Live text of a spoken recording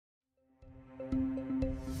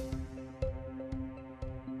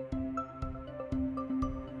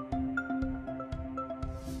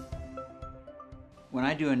When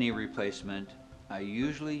I do a knee replacement, I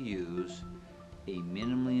usually use a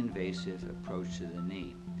minimally invasive approach to the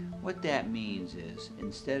knee. What that means is,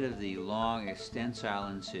 instead of the long extensile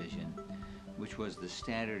incision, which was the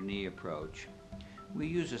standard knee approach, we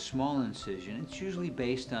use a small incision. It's usually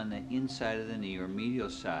based on the inside of the knee or medial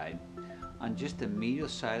side, on just the medial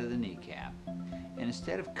side of the kneecap. And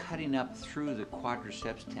instead of cutting up through the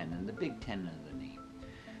quadriceps tendon, the big tendon of the knee,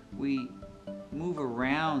 we move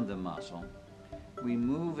around the muscle. We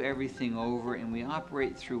move everything over and we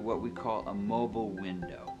operate through what we call a mobile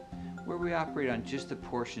window, where we operate on just the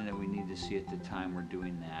portion that we need to see at the time we're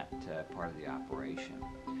doing that part of the operation.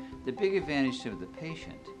 The big advantage to the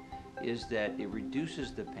patient is that it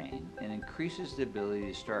reduces the pain and increases the ability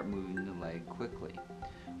to start moving the leg quickly.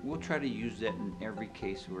 We'll try to use that in every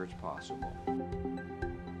case where it's possible.